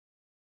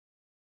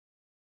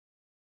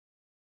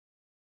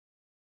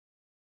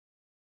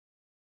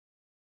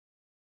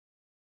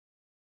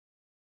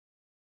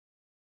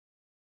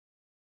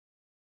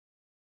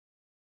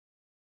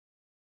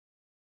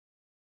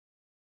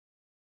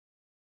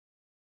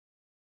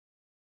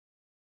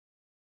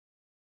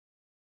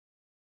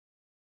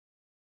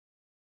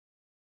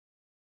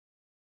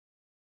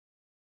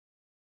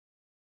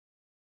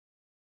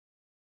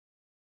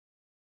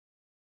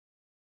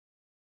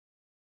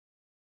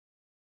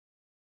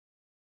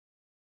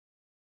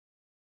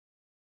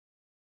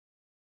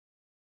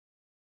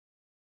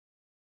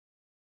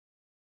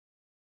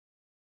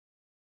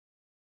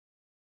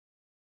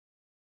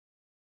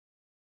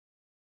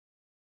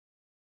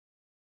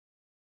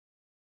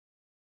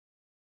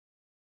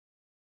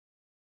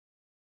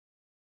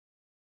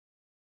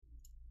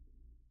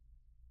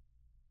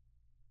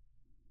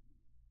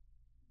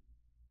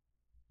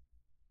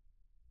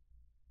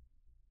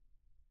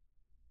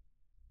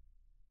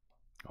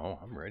Oh,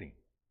 I'm ready.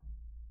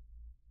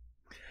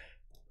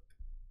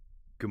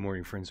 Good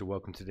morning, friends, and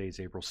welcome. Today's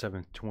April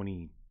 7th,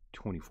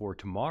 2024.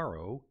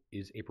 Tomorrow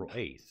is April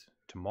 8th.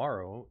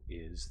 Tomorrow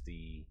is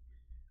the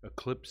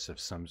eclipse of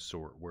some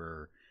sort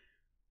where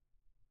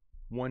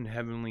one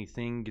heavenly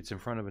thing gets in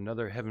front of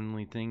another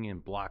heavenly thing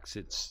and blocks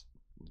its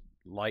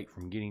light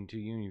from getting to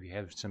you. And if you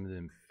have some of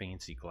them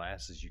fancy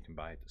glasses you can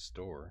buy at the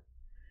store,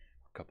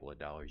 a couple of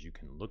dollars, you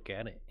can look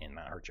at it and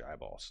not hurt your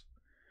eyeballs.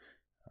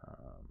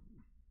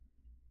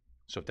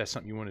 So if that's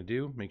something you want to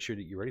do, make sure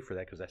that you're ready for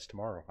that because that's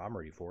tomorrow. I'm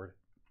ready for it.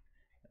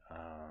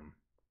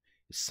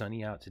 It's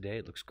sunny out today.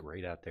 It looks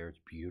great out there. It's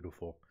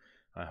beautiful.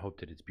 I hope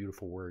that it's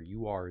beautiful where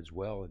you are as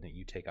well, and that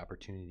you take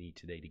opportunity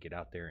today to get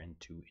out there and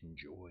to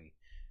enjoy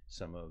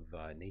some of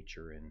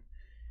nature and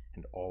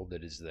all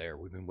that is there.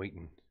 We've been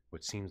waiting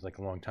what seems like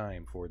a long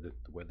time for the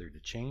weather to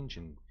change,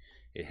 and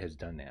it has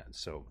done that.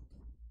 So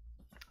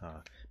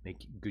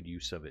make good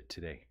use of it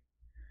today.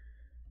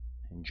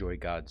 Enjoy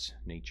God's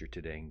nature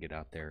today and get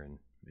out there and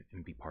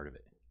be part of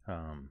it.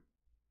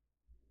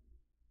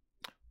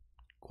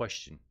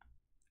 Question.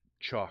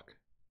 Chalk.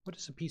 What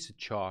does a piece of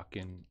chalk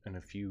and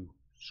a few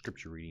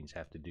scripture readings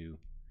have to do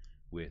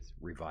with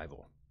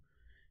revival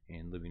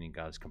and living in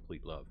God's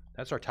complete love?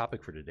 That's our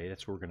topic for today.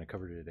 That's what we're going to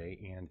cover today.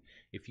 And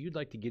if you'd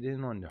like to get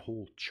in on the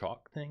whole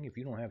chalk thing, if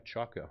you don't have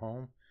chalk at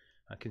home,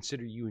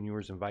 consider you and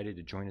yours invited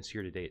to join us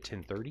here today at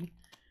 10:30.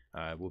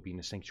 We'll be in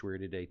the sanctuary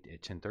today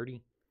at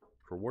 10:30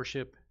 for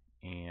worship,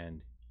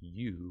 and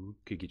you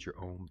could get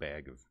your own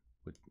bag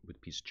with a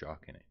piece of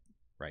chalk in it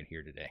right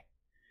here today.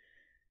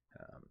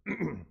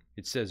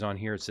 It says on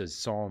here, it says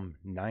Psalm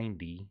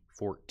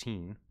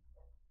 90:14.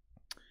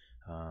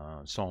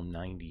 Psalm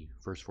 90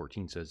 verse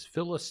 14 says,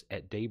 "Fill us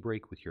at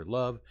daybreak with your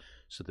love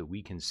so that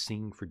we can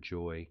sing for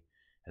joy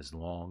as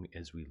long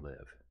as we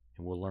live."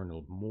 And we'll learn a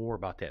little more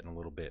about that in a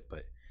little bit,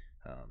 but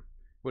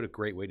what a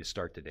great way to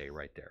start the day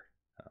right there.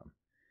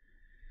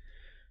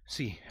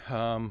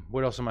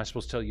 What else am I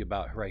supposed to tell you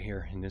about right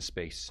here in this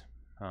space?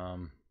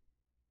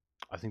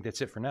 I think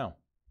that's it for now.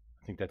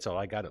 I think that's all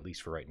I got, at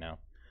least for right now.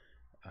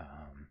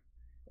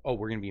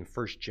 We're going to be in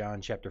 1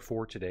 John chapter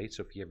 4 today.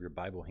 So if you have your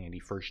Bible handy,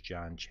 1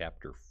 John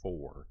chapter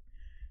 4,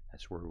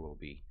 that's where we'll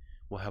be.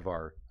 We'll have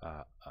our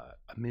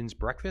men's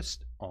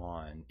breakfast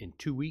in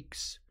 2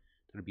 weeks.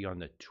 It'll be on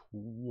the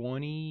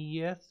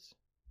 20th.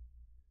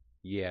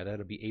 Yeah,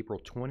 that'll be April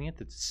 20th.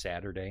 It's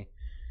Saturday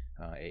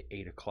at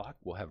 8 o'clock.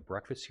 We'll have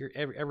breakfast here.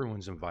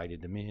 Everyone's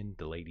invited, the men,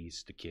 the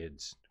ladies, the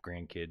kids, the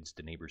grandkids,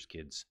 the neighbors'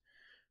 kids.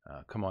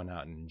 Come on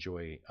out and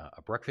enjoy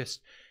a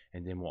breakfast.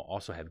 And then we'll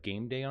also have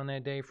game day on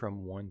that day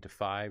from 1 to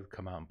 5.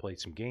 Come out and play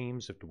some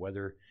games. If the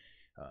weather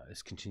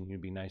is continuing to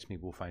be nice,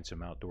 maybe we'll find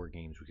some outdoor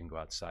games. We can go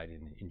outside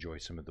and enjoy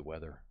some of the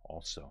weather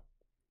also.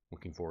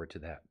 Looking forward to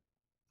that.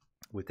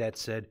 With that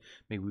said,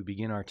 may we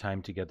begin our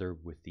time together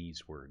with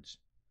these words.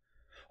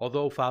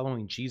 Although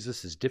following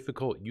Jesus is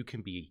difficult, you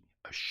can be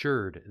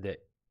assured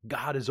that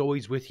God is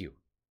always with you,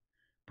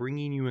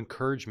 bringing you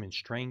encouragement,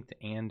 strength,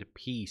 and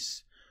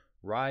peace.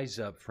 Rise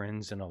up,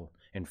 friends,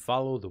 and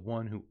follow the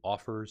one who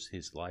offers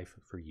his life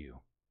for you.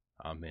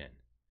 Amen.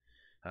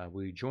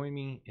 Will you join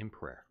me in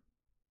prayer?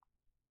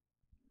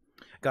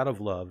 God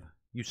of love,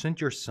 you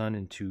sent your Son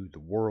into the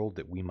world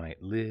that we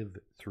might live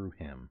through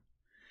him.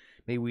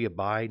 May we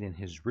abide in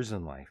his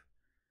risen life,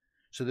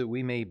 so that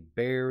we may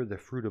bear the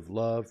fruit of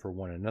love for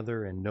one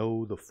another and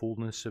know the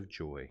fullness of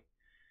joy.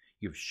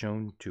 You have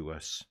shown to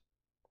us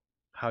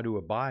how to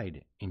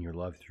abide in your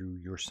love through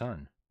your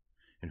Son,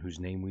 in whose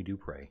name we do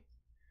pray.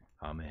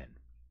 Amen.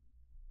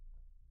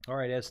 All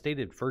right, as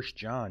stated, 1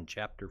 John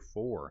chapter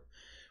 4.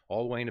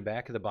 All the way in the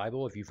back of the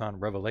Bible, if you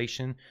found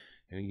Revelation,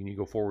 you need to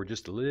go forward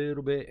just a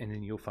little bit, and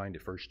then you'll find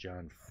it 1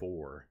 John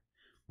 4.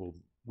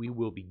 We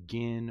will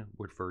begin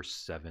with verse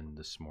 7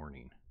 this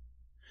morning.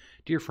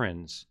 Dear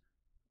friends,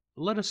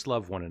 let us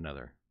love one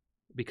another,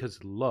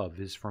 because love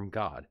is from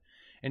God,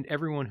 and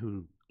everyone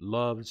who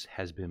loves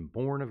has been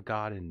born of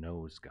God and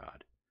knows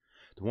God.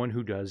 The one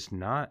who does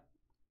not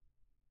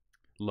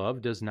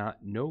love does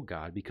not know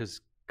God, because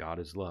God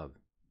is love.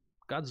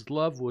 God's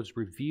love was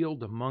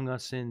revealed among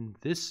us in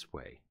this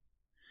way.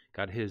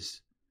 God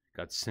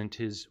sent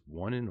his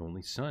one and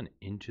only Son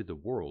into the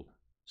world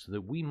so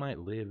that we might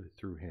live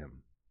through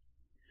him.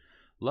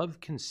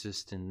 Love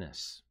consists in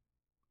this: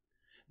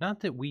 not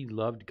that we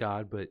loved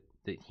God, but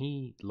that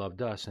he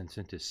loved us and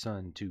sent his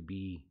Son to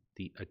be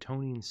the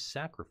atoning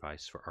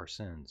sacrifice for our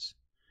sins.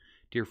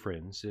 Dear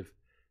friends, if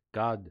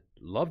God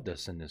loved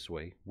us in this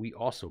way, we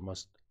also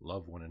must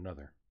love one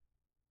another.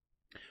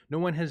 No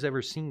one has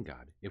ever seen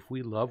God. If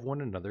we love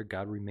one another,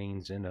 God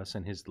remains in us,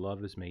 and his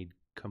love is made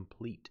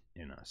complete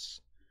in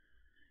us.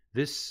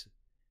 This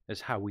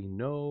is how we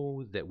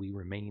know that we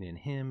remain in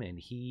him and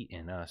he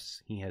in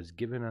us. He has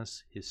given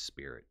us his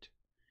Spirit.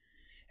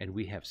 And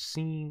we have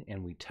seen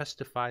and we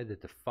testify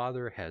that the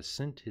Father has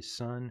sent his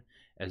Son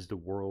as the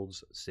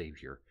world's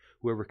Savior.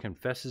 Whoever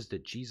confesses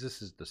that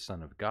Jesus is the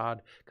Son of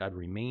God, God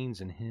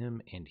remains in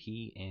him and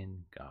he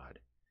in God.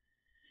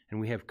 And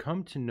we have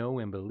come to know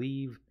and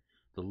believe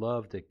the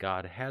love that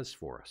God has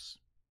for us.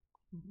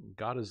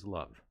 God is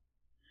love.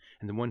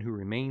 And the one who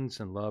remains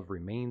in love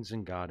remains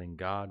in God, and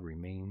God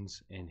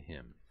remains in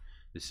him.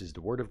 This is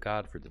the word of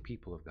God for the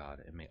people of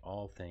God, and may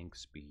all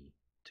thanks be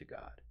to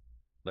God.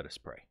 Let us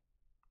pray.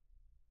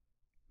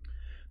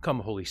 Come,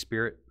 Holy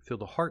Spirit, fill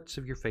the hearts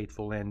of your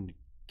faithful and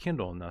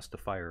kindle in us the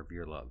fire of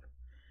your love.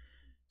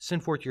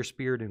 Send forth your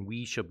Spirit, and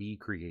we shall be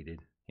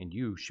created, and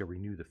you shall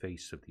renew the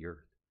face of the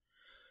earth.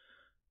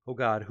 O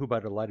God, who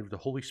by the light of the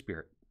Holy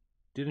Spirit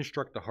did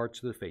instruct the hearts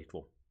of the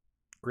faithful,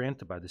 grant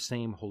that by the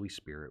same Holy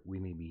Spirit we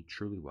may be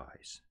truly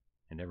wise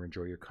and ever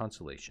enjoy your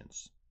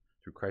consolations.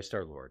 Through Christ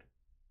our Lord.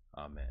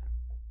 Amen.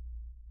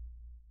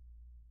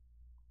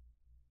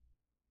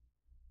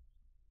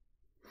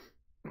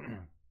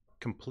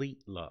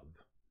 Complete love.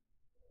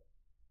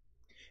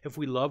 If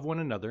we love one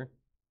another,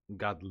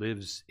 God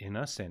lives in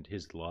us, and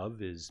his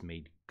love is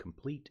made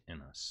complete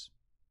in us.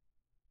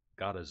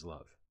 God is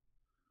love.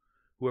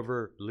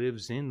 Whoever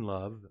lives in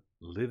love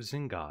lives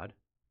in God,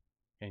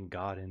 and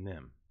God in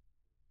them.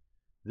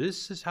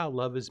 This is how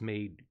love is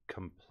made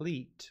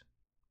complete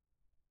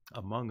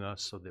among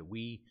us, so that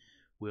we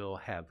will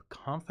have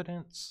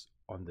confidence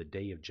on the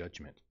day of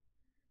judgment.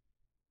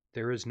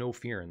 There is no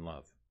fear in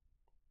love,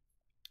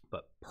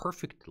 but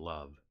perfect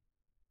love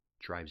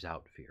drives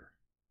out fear.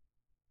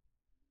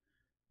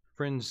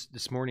 Friends,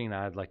 this morning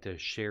I'd like to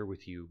share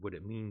with you what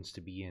it means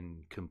to be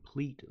in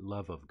complete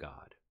love of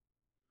God,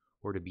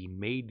 or to be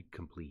made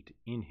complete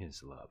in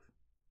his love,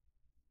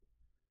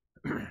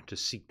 to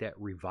seek that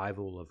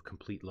revival of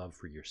complete love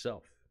for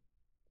yourself.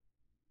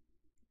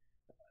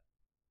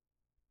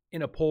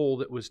 In a poll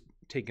that was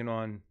taken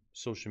on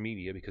social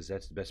media, because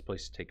that's the best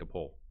place to take a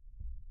poll,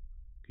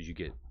 because you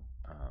get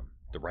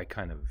the right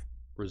kind of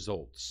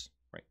results,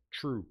 right?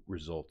 True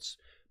results.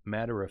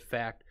 Matter of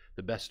fact,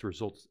 the best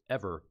results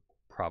ever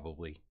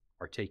probably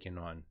are taken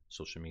on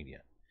social media.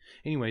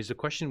 Anyways, the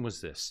question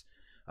was this.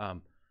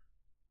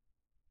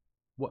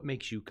 What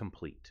makes you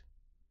complete?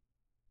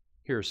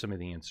 Here are some of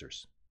the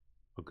answers.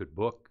 A good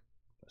book,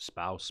 a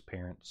spouse,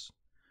 parents,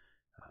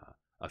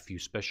 a few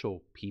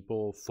special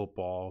people,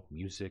 football,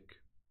 music,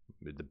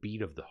 the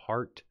beat of the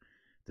heart,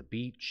 the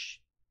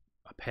beach,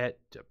 a pet,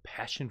 a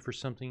passion for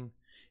something.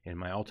 And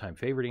my all-time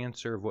favorite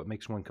answer of what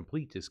makes one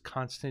complete is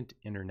constant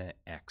internet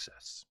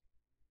access.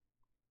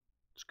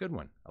 It's a good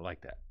one. I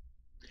like that.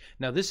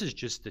 Now, this is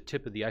just the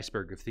tip of the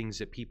iceberg of things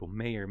that people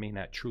may or may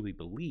not truly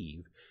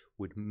believe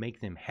would make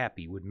them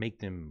happy, would make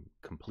them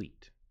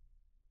complete.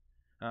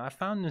 I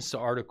found this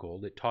article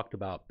that talked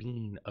about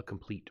being a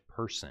complete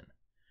person.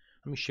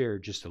 Let me share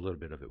just a little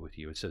bit of it with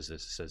you. It says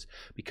this. It says,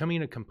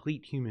 becoming a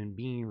complete human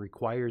being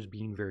requires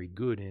being very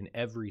good in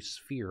every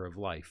sphere of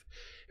life.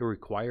 It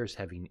requires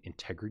having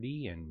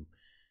integrity and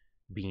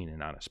being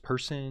an honest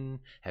person,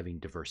 having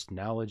diverse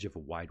knowledge of a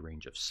wide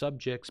range of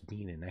subjects,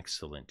 being in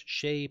excellent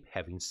shape,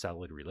 having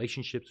solid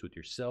relationships with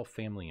yourself,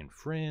 family, and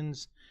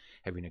friends,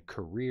 having a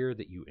career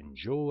that you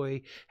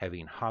enjoy,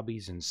 having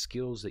hobbies and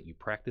skills that you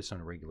practice on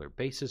a regular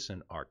basis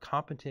and are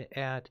competent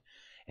at,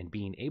 and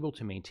being able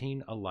to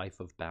maintain a life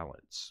of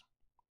balance.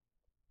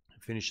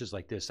 It finishes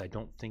like this. I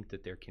don't think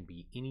that there can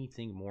be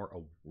anything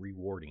more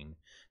rewarding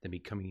than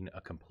becoming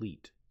a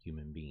complete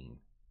human being.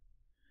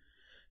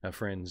 Now,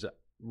 friends,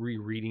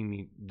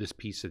 rereading this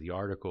piece of the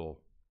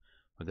article,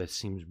 that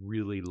seems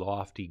really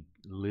lofty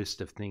list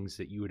of things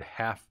that you'd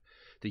have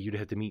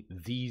to meet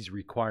these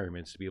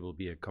requirements to be able to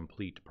be a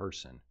complete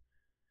person.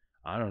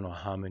 I don't know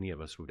how many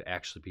of us would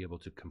actually be able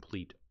to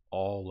complete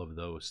all of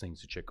those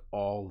things, to check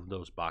all of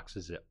those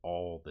boxes at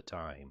all the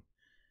time,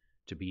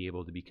 to be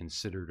able to be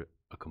considered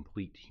a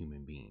complete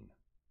human being.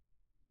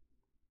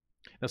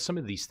 Now, some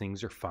of these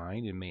things are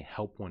fine and may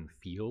help one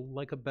feel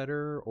like a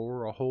better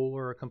or a whole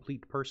or a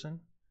complete person.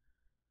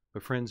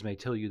 But friends, may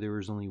tell you there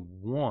is only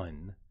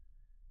one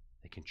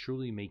that can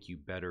truly make you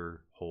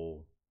better,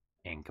 whole,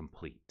 and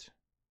complete.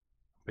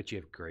 But you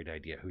have a great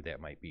idea who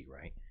that might be,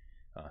 right?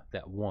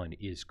 That one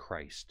is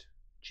Christ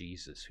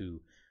Jesus,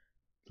 who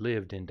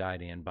lived and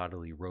died and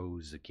bodily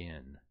rose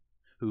again,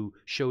 who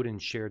showed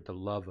and shared the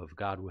love of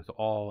God with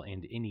all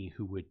and any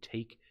who would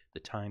take the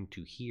time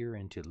to hear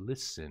and to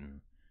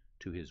listen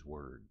to his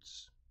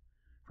words.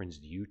 Friends,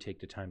 do you take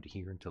the time to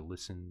hear and to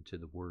listen to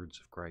the words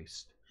of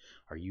Christ?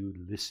 Are you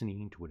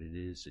listening to what it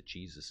is that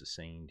Jesus is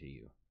saying to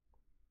you?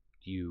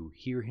 Do you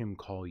hear him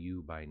call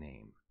you by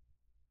name?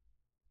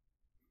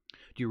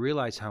 Do you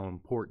realize how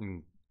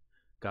important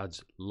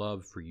God's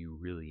love for you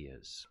really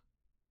is?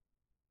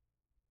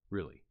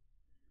 Really?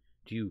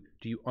 Do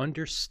you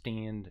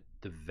understand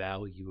the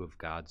value of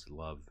God's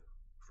love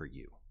for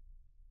you?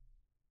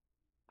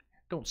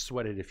 Don't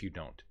sweat it if you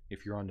don't.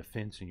 If you're on the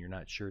fence and you're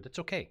not sure, that's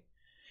okay.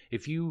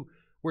 If you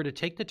were to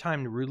take the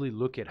time to really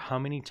look at how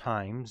many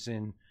times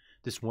in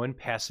this one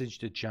passage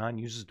that John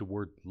uses the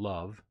word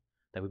love,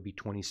 that would be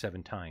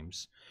 27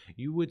 times,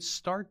 you would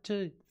start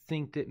to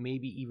think that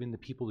maybe even the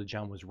people that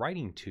John was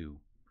writing to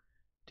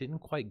didn't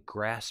quite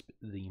grasp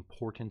the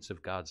importance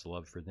of God's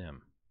love for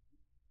them.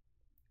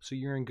 So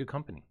you're in good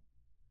company.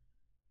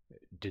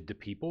 Did the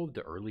people of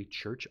the early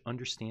church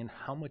understand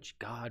how much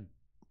God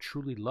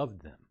truly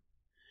loved them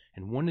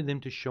and wanted them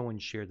to show and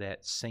share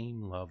that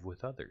same love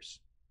with others?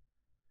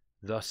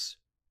 thus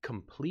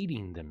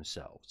completing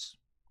themselves.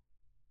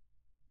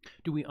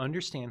 Do we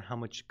understand how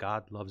much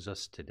God loves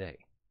us today?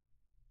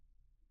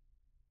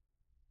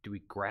 Do we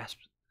grasp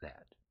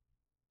that?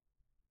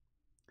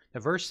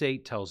 Now, verse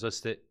 8 tells us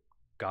that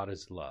God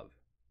is love,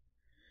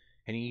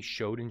 and he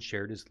showed and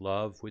shared his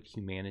love with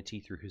humanity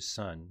through his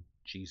Son,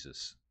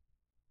 Jesus.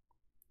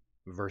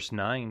 Verse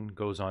 9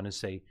 goes on to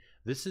say,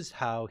 this is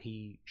how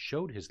he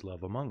showed his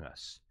love among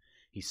us.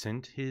 He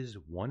sent his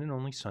one and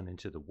only Son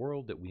into the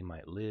world that we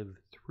might live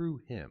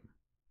through him.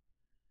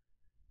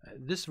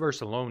 This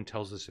verse alone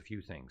tells us a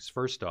few things.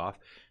 First off,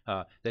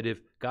 that if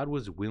God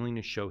was willing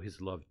to show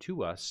his love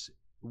to us,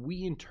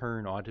 we in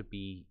turn ought to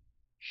be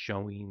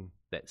showing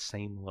that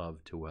same love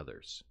to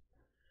others.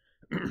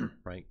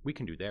 Right? We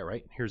can do that,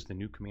 right? Here's the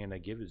new command I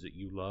give, is that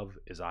you love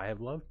as I have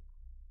loved.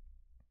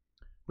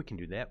 We can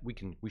do that.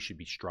 We should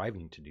be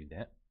striving to do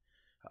that.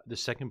 The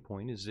second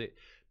point is that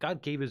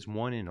God gave his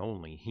one and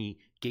only. He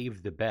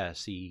gave the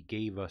best. He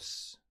gave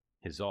us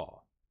his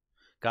all.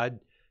 God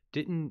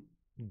didn't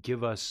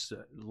give us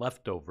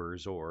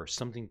leftovers or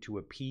something to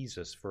appease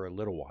us for a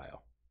little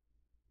while.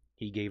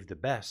 He gave the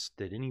best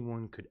that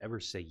anyone could ever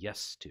say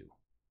yes to,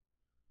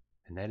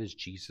 and that is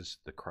Jesus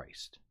the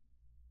Christ,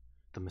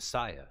 the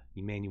Messiah,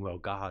 Emmanuel,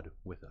 God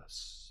with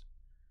us.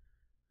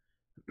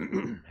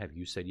 Have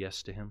you said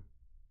yes to him?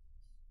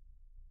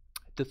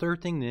 The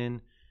third thing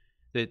then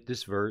that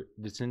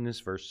that's in this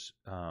verse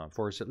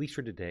for us, at least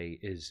for today,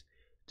 is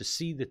to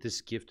see that this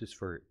gift is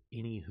for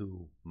any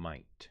who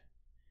might.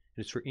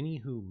 It's for any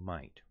who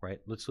might, right?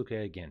 Let's look at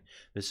it again.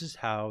 This is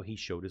how he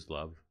showed his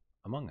love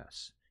among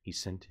us. He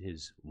sent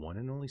his one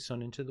and only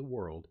Son into the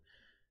world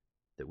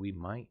that we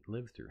might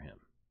live through him.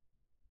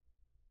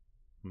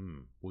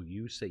 Will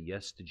you say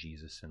yes to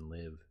Jesus and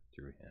live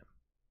through him?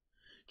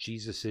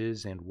 Jesus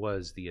is and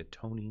was the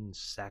atoning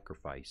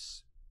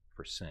sacrifice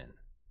for sin.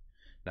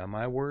 Now,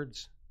 my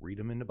words, read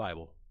them in the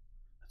Bible.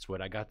 That's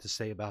what I got to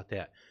say about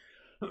that.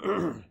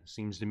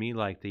 Seems to me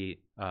like the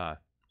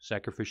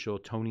sacrificial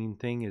atoning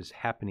thing is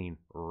happening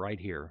right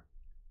here.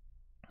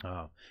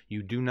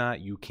 You do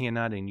not, you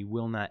cannot, and you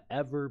will not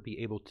ever be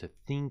able to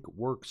think,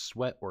 work,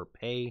 sweat, or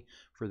pay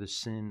for the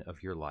sin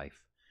of your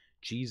life.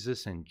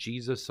 Jesus and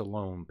Jesus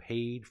alone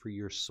paid for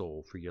your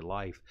soul, for your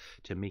life,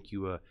 to make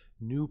you a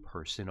new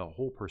person, a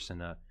whole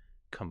person, a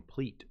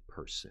complete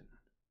person.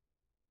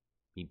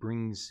 He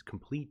brings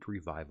complete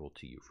revival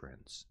to you,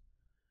 friends.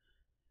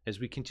 As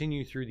we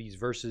continue through these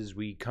verses,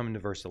 we come into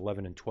verse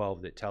 11 and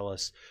 12 that tell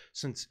us,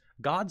 since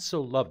God so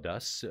loved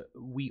us,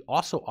 we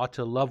also ought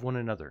to love one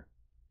another.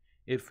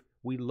 If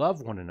we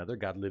love one another,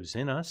 God lives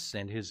in us,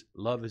 and his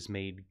love is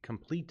made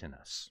complete in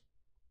us.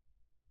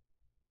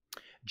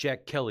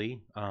 Jack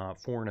Kelly,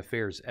 foreign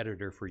affairs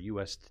editor for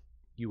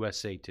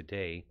USA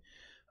Today,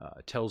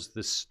 tells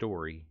this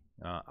story.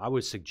 I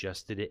would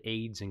suggest that it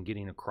aids in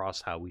getting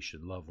across how we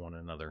should love one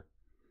another.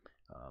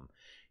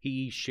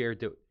 He shared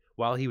that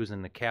while he was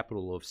in the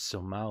capital of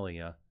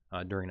Somalia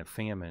during a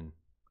famine,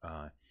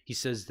 he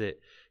says that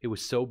it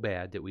was so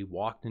bad that we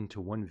walked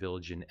into one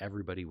village and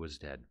everybody was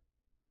dead.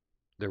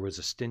 There was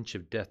a stench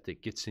of death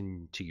that gets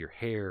into your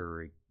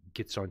hair, it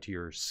gets onto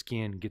your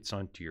skin, gets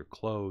onto your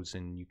clothes,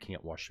 and you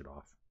can't wash it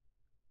off.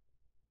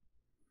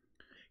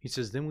 He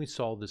says, then we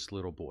saw this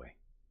little boy.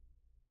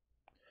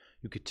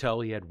 You could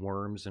tell he had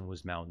worms and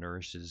was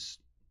malnourished. His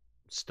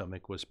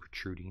stomach was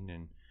protruding,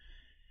 and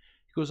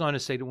he goes on to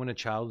say that when a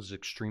child is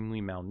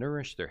extremely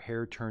malnourished, their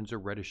hair turns a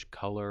reddish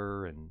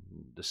color and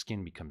the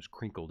skin becomes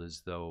crinkled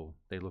as though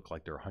they look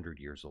like they're 100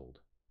 years old.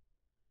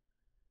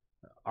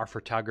 Our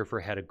photographer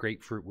had a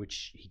grapefruit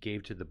which he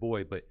gave to the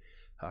boy, but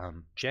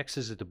Jack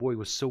says that the boy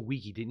was so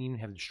weak he didn't even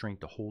have the strength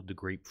to hold the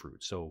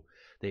grapefruit. So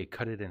they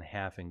cut it in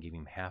half and gave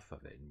him half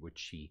of it, in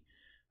which he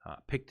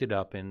picked it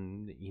up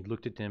and he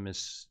looked at them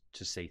as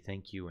to say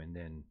thank you and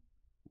then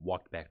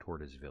walked back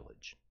toward his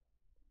village.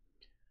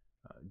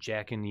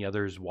 Jack and the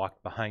others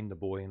walked behind the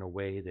boy in a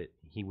way that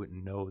he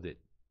wouldn't know that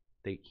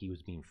he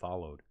was being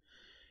followed.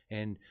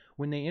 And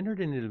when they entered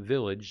into the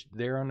village,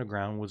 there on the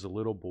ground was a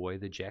little boy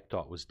that Jack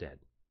thought was dead.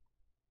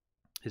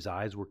 His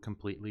eyes were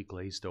completely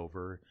glazed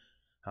over,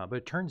 but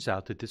it turns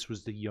out that this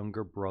was the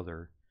younger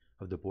brother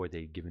of the boy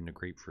they had given the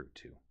grapefruit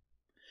to.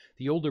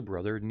 The older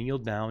brother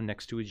kneeled down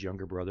next to his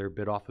younger brother,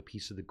 bit off a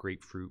piece of the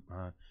grapefruit,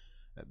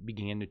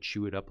 began to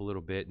chew it up a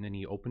little bit, and then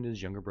he opened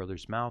his younger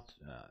brother's mouth,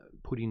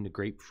 putting the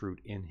grapefruit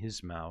in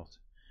his mouth,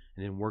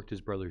 and then worked his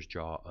brother's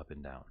jaw up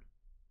and down.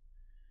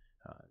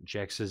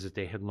 Jack says that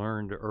they had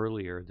learned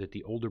earlier that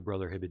the older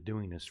brother had been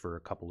doing this for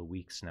a couple of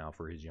weeks now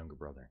for his younger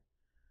brother.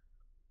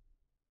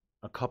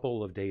 A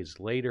couple of days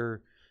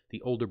later,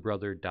 the older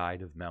brother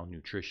died of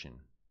malnutrition,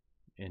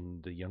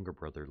 and the younger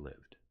brother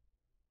lived.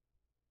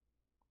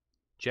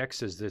 Jack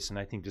says this, and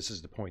I think this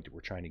is the point that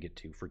we're trying to get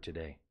to for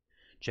today.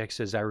 Jack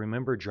says, I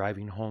remember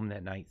driving home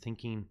that night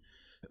thinking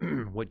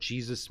what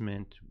Jesus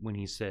meant when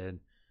he said,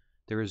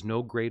 there is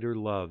no greater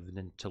love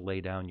than to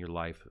lay down your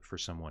life for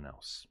someone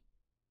else.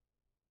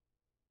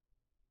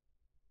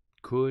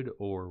 Could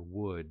or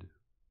would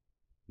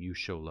you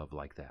show love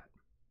like that?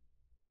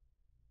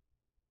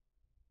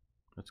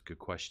 That's a good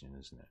question,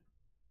 isn't it?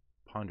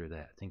 Ponder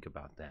that. Think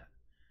about that.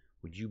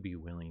 Would you be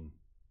willing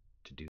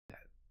to do that?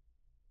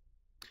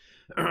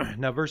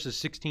 Now, verses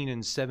 16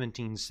 and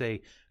 17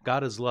 say,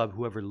 God is love.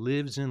 Whoever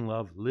lives in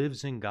love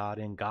lives in God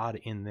and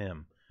God in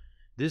them.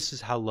 This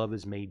is how love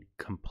is made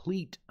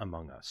complete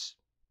among us,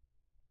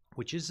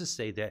 which is to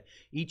say that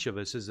each of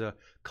us is a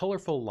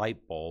colorful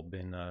light bulb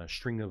in a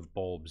string of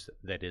bulbs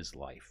that is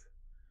life.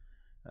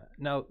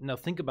 Now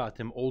think about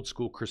them old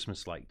school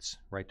Christmas lights,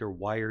 right? They're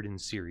wired in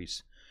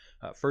series.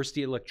 First,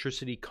 the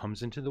electricity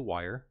comes into the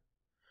wire,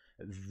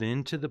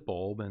 then to the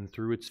bulb and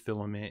through its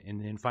filament,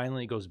 and then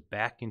finally it goes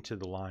back into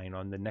the line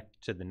on the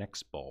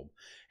next bulb,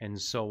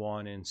 and so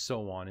on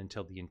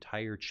until the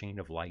entire chain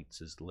of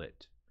lights is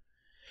lit.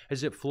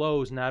 As it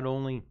flows,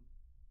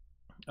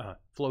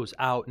 flows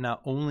out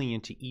not only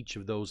into each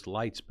of those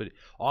lights, but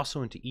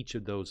also into each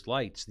of those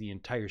lights, the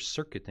entire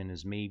circuit then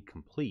is made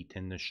complete,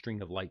 and the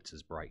string of lights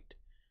is bright.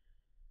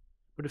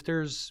 But if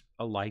there's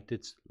a light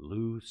that's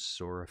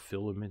loose, or a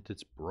filament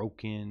that's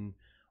broken,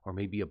 or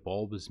maybe a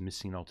bulb is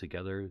missing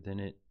altogether, then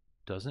it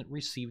doesn't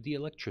receive the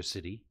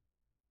electricity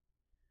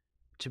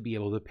to be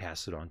able to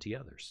pass it on to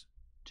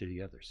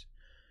the others.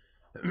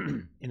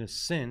 In a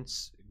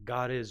sense,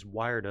 God has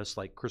wired us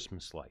like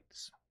Christmas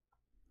lights.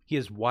 He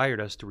has wired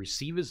us to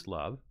receive his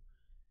love,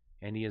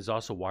 and he has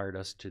also wired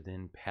us to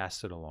then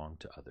pass it along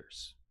to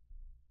others.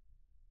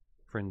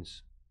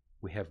 Friends,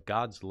 we have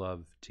God's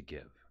love to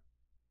give.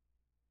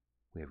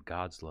 We have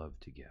God's love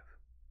to give.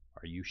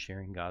 Are you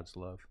sharing God's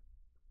love?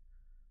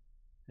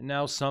 And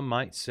now some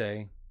might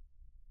say,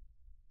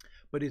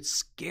 but it's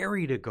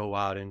scary to go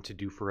out and to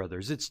do for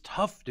others. It's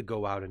tough to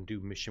go out and do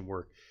mission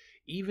work.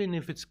 Even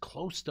if it's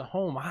close to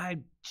home, I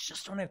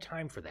just don't have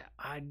time for that.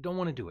 I don't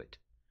want to do it.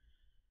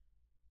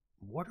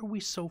 What are we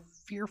so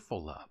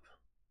fearful of?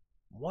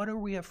 What are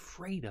we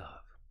afraid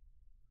of?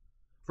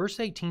 Verse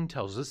 18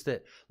 tells us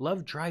that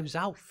love drives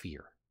out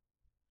fear.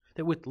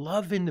 That with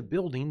love in the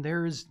building,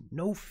 there is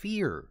no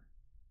fear.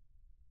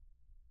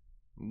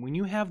 When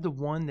you have the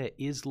one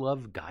that is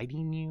love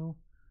guiding you,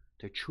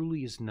 there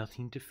truly is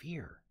nothing to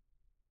fear.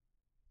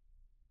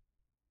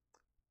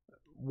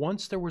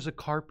 Once there was a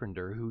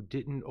carpenter who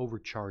didn't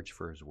overcharge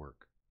for his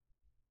work.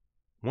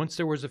 Once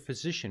there was a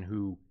physician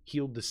who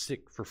healed the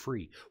sick for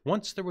free.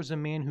 Once there was a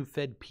man who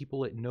fed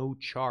people at no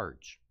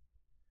charge.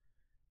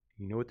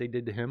 You know what they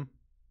did to him?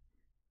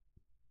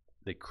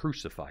 They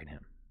crucified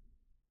him.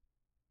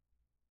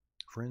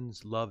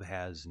 Friends, love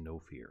has no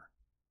fear.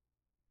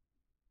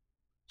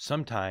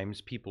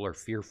 Sometimes people are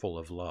fearful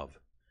of love,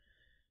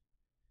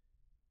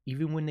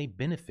 even when they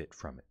benefit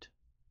from it.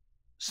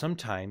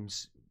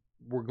 Sometimes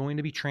we're going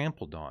to be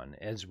trampled on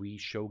as we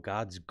show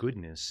God's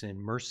goodness and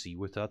mercy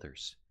with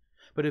others.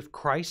 But if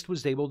Christ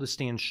was able to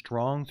stand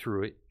strong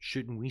through it,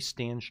 shouldn't we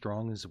stand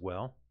strong as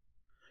well?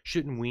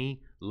 Shouldn't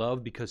we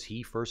love because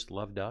he first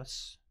loved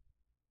us?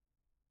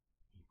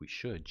 We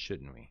should,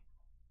 shouldn't we?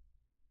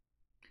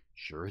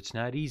 Sure, it's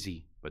not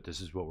easy, but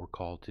this is what we're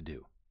called to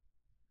do.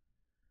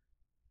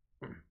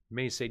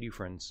 May I say to you,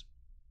 friends,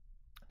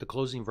 the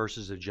closing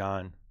verses of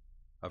 1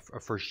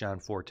 John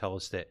 4 tell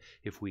us that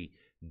if we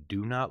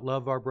do not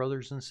love our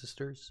brothers and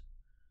sisters,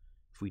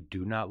 if we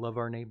do not love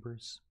our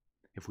neighbors,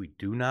 if we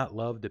do not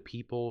love the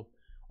people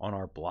on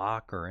our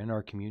block or in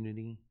our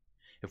community,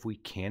 if we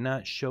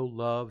cannot show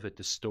love at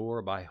the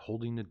store by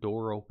holding the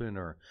door open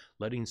or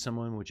letting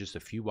someone with just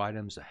a few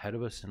items ahead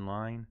of us in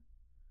line,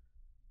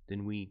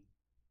 then we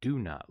do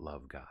not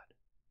love God.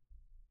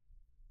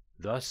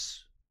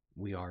 Thus,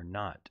 we are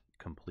not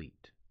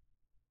complete.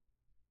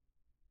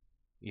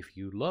 If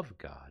you love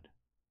God,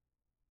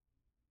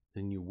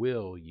 then you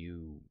will,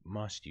 you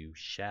must, you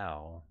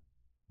shall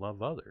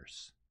love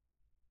others.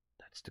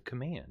 That's the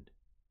command.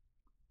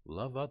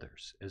 Love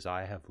others as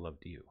I have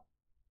loved you.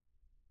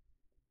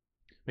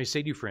 May I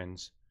say to you,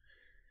 friends,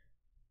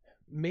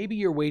 maybe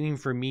you're waiting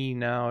for me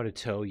now to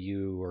tell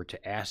you or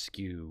to ask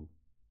you,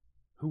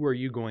 who are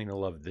you going to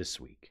love this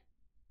week?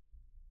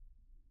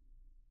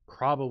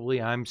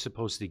 Probably I'm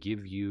supposed to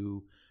give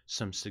you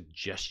some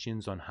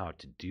suggestions on how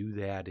to do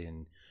that,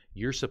 and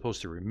you're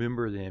supposed to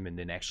remember them and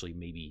then actually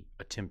maybe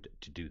attempt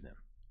to do them.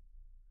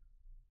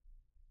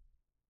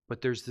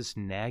 But there's this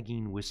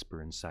nagging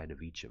whisper inside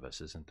of each of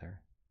us, isn't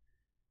there?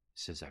 It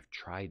says, I've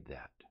tried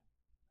that,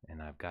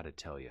 and I've got to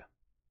tell you,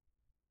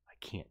 I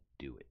can't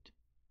do it.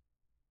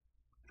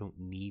 I don't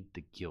need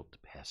the guilt,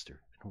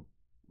 Pastor. I don't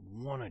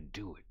want to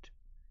do it.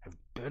 I have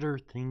better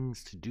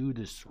things to do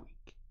this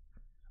week.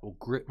 I will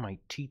grit my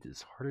teeth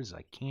as hard as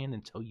I can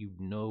and tell you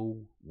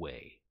no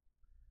way.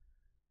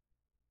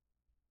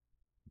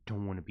 I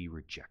don't want to be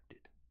rejected.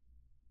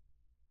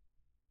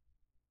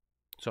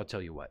 So I'll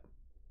tell you what.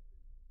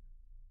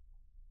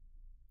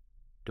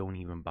 Don't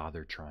even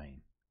bother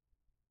trying.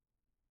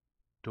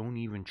 Don't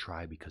even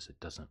try because it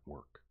doesn't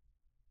work.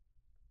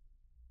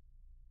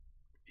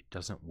 It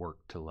doesn't work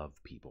to love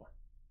people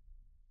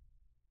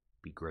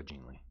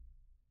begrudgingly.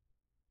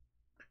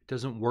 It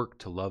doesn't work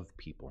to love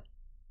people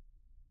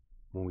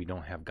when we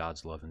don't have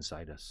God's love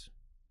inside us.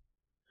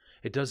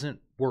 It doesn't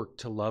work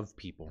to love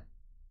people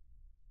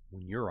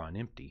when you're on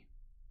empty.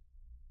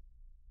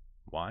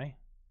 Why?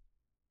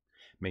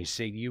 may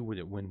say to you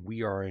that when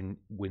we are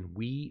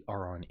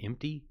on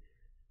empty,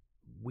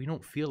 we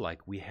don't feel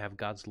like we have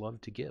God's love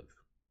to give.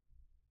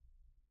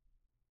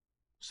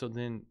 So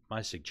then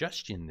my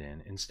suggestion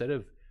then, instead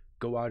of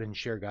go out and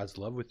share God's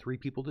love with 3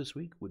 people this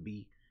week, would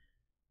be,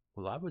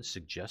 well, I would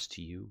suggest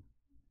to you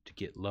to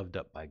get loved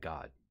up by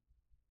God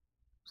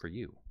for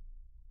you.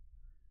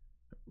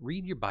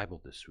 Read your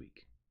Bible this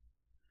week.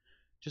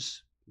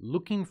 Just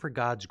looking for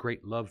God's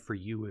great love for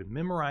you, and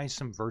memorize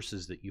some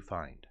verses that you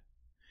find.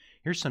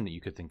 Here's some that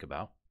you could think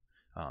about.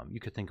 You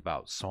could think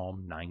about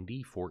Psalm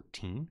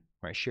 90:14.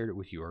 I shared it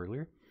with you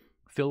earlier.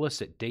 Fill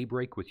us at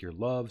daybreak with your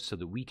love so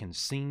that we can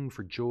sing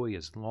for joy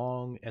as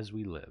long as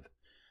we live.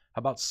 How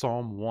about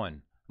Psalm 1?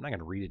 I'm not going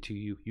to read it to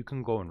you. You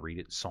can go and read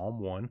it. Psalm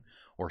 1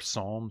 or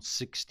Psalm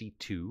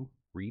 62.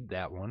 Read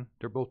that one.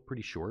 They're both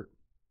pretty short.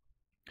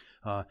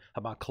 How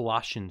about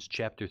Colossians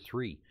chapter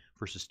 3,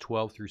 verses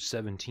 12 through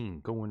 17?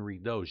 Go and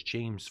read those.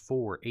 James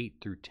 4, 8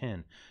 through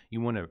 10.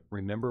 You want to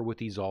remember what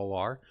these all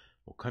are?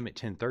 Well, come at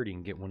 10:30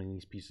 and get one of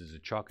these pieces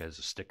of chalk as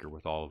a sticker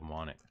with all of them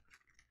on it.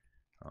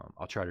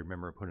 I'll try to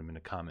remember and put them in the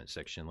comment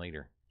section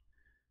later.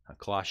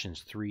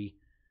 Colossians 3,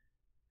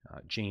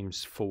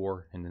 James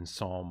 4, and then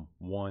Psalm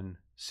 1,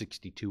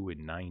 62,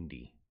 and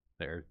 90.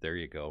 There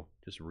you go.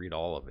 Just read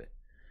all of it.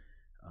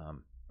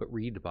 But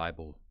read the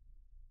Bible,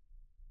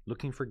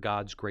 looking for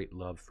God's great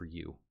love for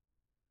you.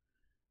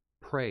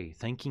 Pray,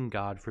 thanking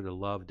God for the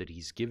love that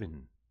He's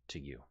given to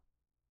you.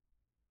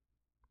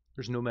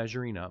 There's no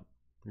measuring up.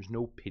 There's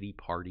no pity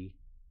party.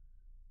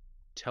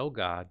 Tell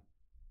God,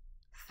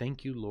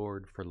 thank you,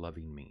 Lord, for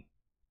loving me.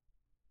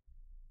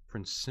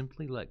 Friends,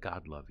 simply let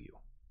God love you.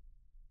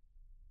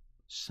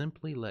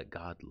 Simply let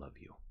God love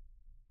you.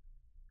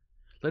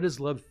 Let His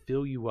love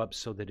fill you up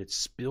so that it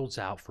spills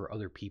out for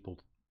other people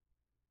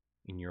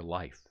in your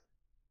life.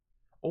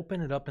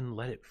 Open it up and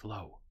let it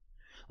flow.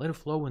 Let it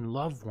flow and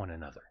love one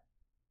another.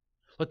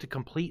 Let the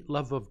complete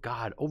love of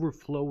God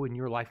overflow in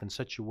your life in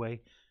such a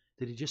way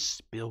that it just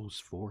spills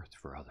forth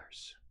for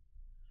others.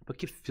 But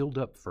get filled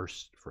up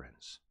first,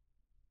 friends.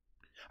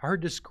 I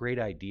heard this great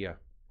idea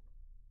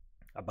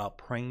about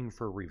praying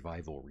for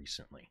revival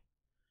recently.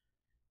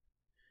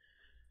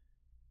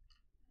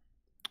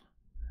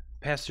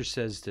 Pastor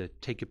says to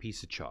take a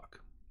piece of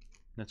chalk.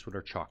 That's what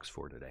our chalk's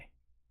for today.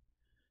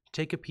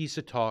 Take a piece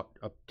of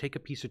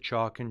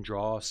chalk and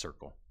draw a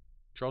circle.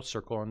 Draw a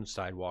circle on the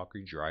sidewalk or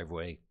your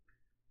driveway,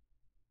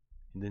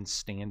 and then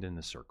stand in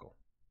the circle.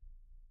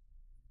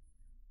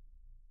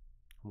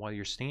 While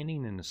you're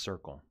standing in the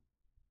circle,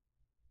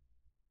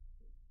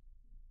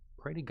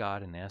 pray to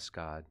God and ask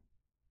God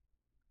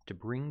to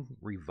bring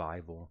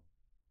revival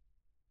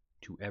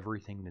to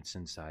everything that's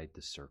inside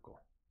the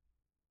circle.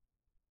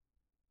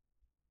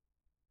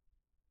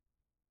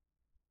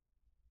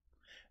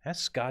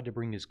 Ask God to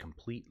bring His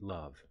complete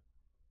love,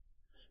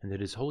 and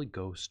that His Holy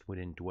Ghost would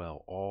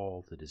indwell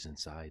all that is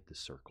inside the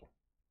circle.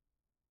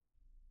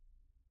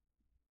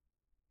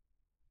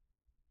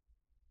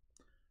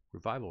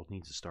 Revival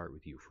needs to start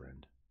with you,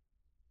 friend.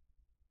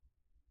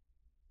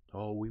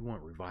 Oh, we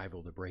want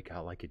revival to break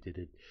out like it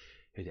did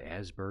at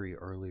Asbury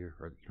earlier,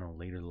 or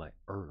later,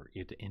 or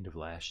at the end of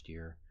last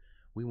year.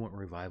 We want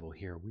revival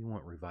here. We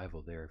want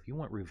revival there. If you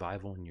want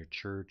revival in your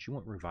church, you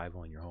want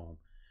revival in your home,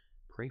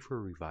 pray for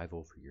a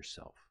revival for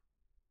yourself.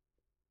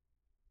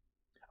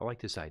 I like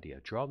this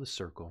idea. Draw the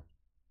circle,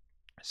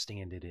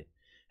 stand in it,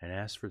 and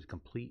ask for the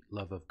complete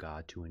love of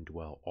God to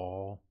indwell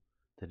all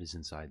that is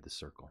inside the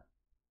circle.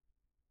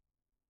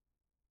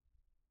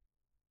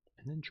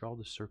 And then draw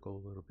the circle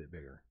a little bit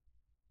bigger.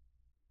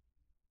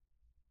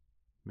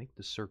 Make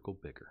the circle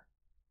bigger.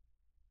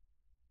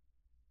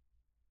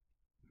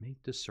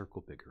 Make the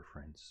circle bigger,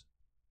 friends.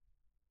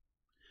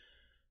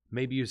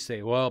 Maybe you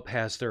say, well,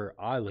 Pastor,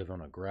 I live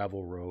on a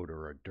gravel road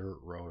or a dirt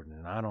road,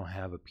 and I don't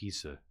have a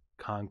piece of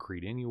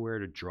concrete anywhere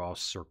to draw a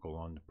circle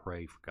on to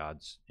pray for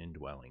God's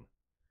indwelling.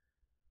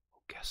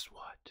 Well, guess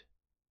what?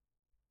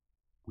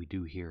 We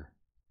do here.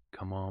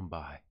 Come on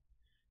by.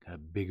 Got a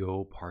big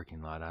old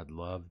parking lot. I'd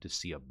love to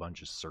see a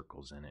bunch of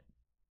circles in it.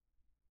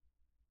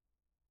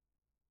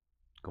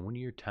 Go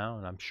into your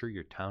town. I'm sure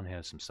your town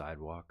has some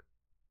sidewalk.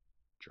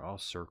 Draw a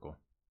circle.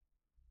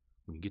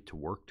 When you get to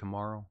work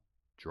tomorrow,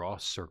 draw a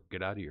circle.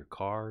 Get out of your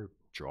car.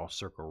 Draw a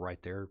circle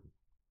right there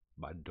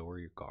by the door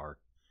of your car.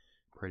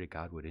 Pray that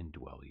God would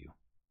indwell you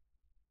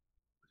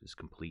with His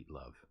complete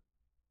love.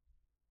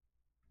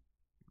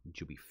 That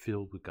you'll be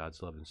filled with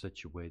God's love in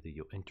such a way that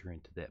you'll enter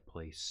into that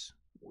place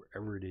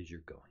wherever it is you're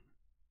going.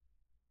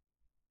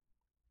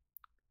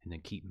 And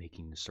then keep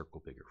making the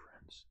circle bigger,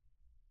 friends.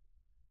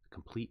 The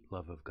complete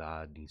love of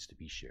God needs to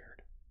be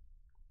shared.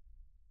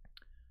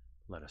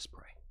 Let us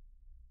pray.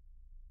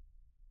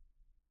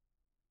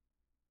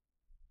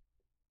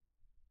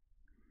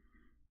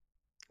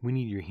 We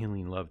need your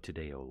healing love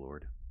today, O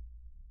Lord.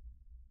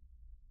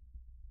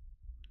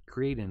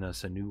 Create in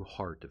us a new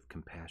heart of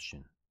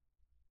compassion.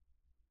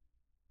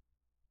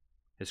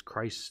 As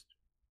Christ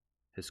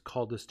has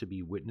called us to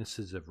be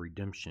witnesses of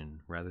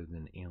redemption rather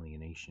than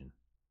alienation,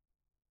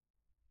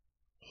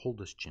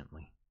 hold us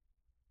gently.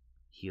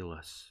 Heal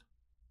us.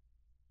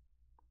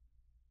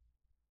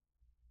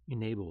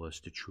 Enable us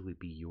to truly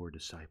be your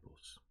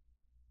disciples.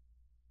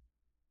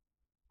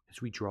 As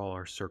we draw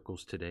our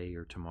circles today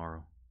or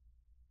tomorrow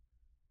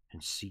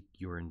and seek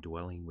your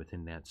indwelling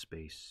within that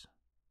space,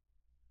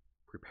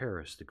 prepare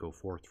us to go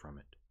forth from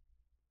it,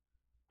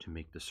 to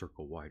make the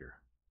circle wider.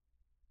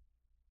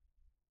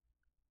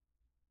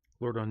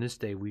 Lord, on this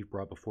day we've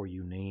brought before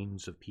you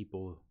names of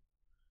people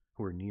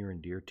who are near and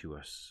dear to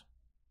us,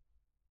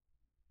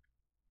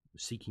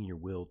 seeking your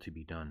will to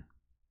be done.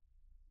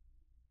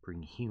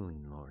 Bring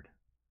healing, Lord.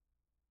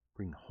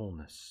 Bring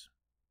wholeness.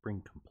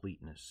 Bring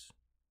completeness.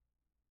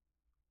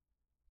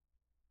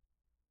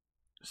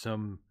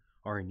 Some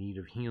are in need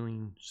of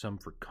healing, some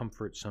for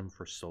comfort, some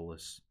for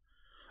solace.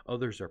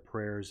 Others are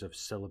prayers of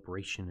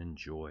celebration and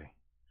joy,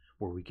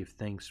 where we give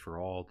thanks for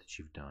all that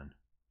you've done.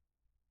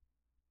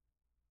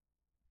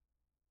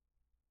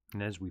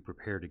 And as we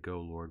prepare to go,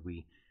 Lord,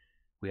 we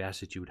ask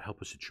that you would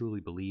help us to truly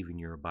believe in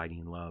your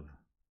abiding love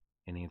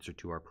in answer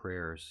to our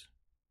prayers,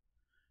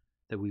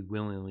 that we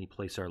willingly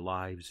place our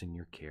lives in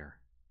your care.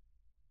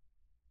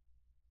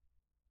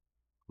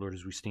 Lord,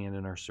 as we stand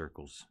in our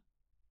circles,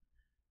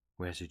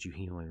 we ask that you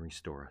heal and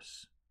restore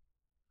us.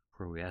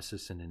 For we ask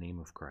this in the name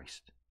of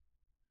Christ.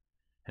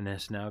 And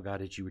ask now,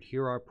 God, that you would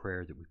hear our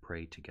prayer that we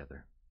pray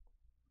together.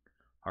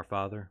 Our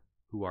Father,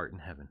 who art in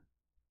heaven,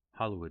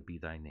 hallowed be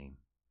thy name.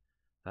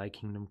 Thy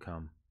kingdom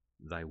come,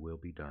 thy will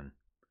be done,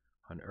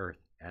 on earth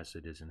as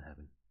it is in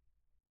heaven.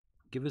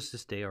 Give us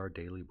this day our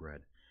daily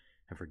bread,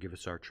 and forgive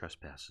us our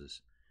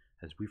trespasses,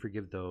 as we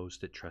forgive those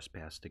that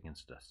trespass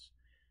against us.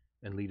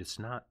 And lead us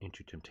not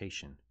into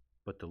temptation,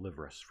 but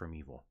deliver us from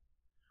evil.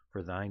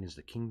 For thine is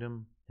the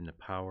kingdom, and the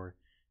power,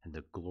 and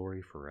the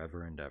glory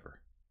forever and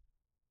ever.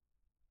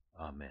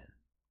 Amen.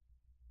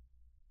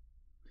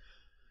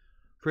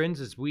 Friends,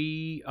 as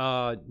we,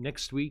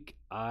 next week,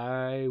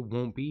 I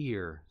won't be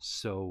here,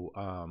 so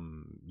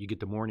you get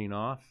the morning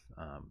off,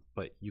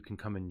 but you can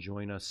come and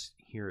join us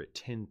here at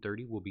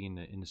 10:30. We'll be in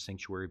the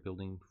sanctuary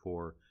building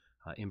for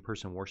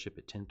in-person worship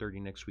at 10:30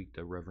 next week.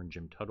 The Reverend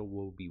Jim Tuttle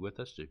will be with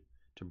us to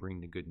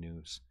bring the good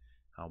news.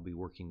 I'll be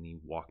working the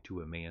Walk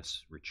to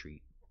Emmaus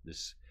retreat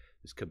this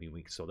coming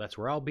week, so that's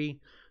where I'll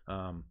be.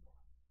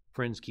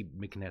 Friends, keep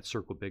making that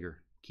circle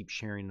bigger. Keep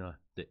sharing the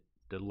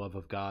love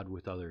of God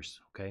with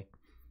others, okay?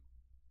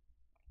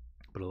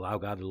 But allow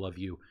God to love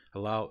you.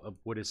 Allow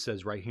what it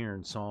says right here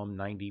in Psalm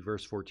 90,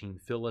 verse 14,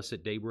 fill us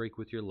at daybreak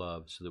with your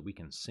love so that we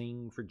can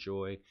sing for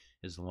joy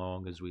as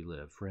long as we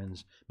live.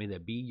 Friends, may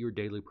that be your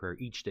daily prayer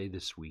each day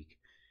this week.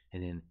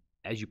 And then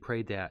as you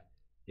pray that,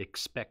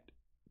 expect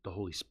the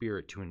Holy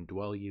Spirit to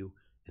indwell you,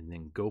 and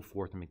then go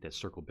forth and make that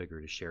circle bigger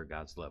to share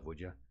God's love,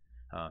 would you?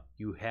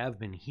 You have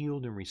been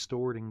healed and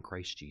restored in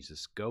Christ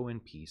Jesus. Go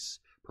in peace,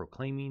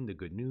 proclaiming the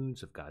good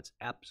news of God's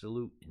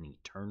absolute and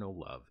eternal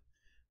love.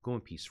 Go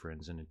in peace,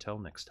 friends, and until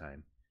next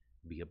time,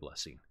 be a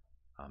blessing.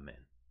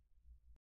 Amen.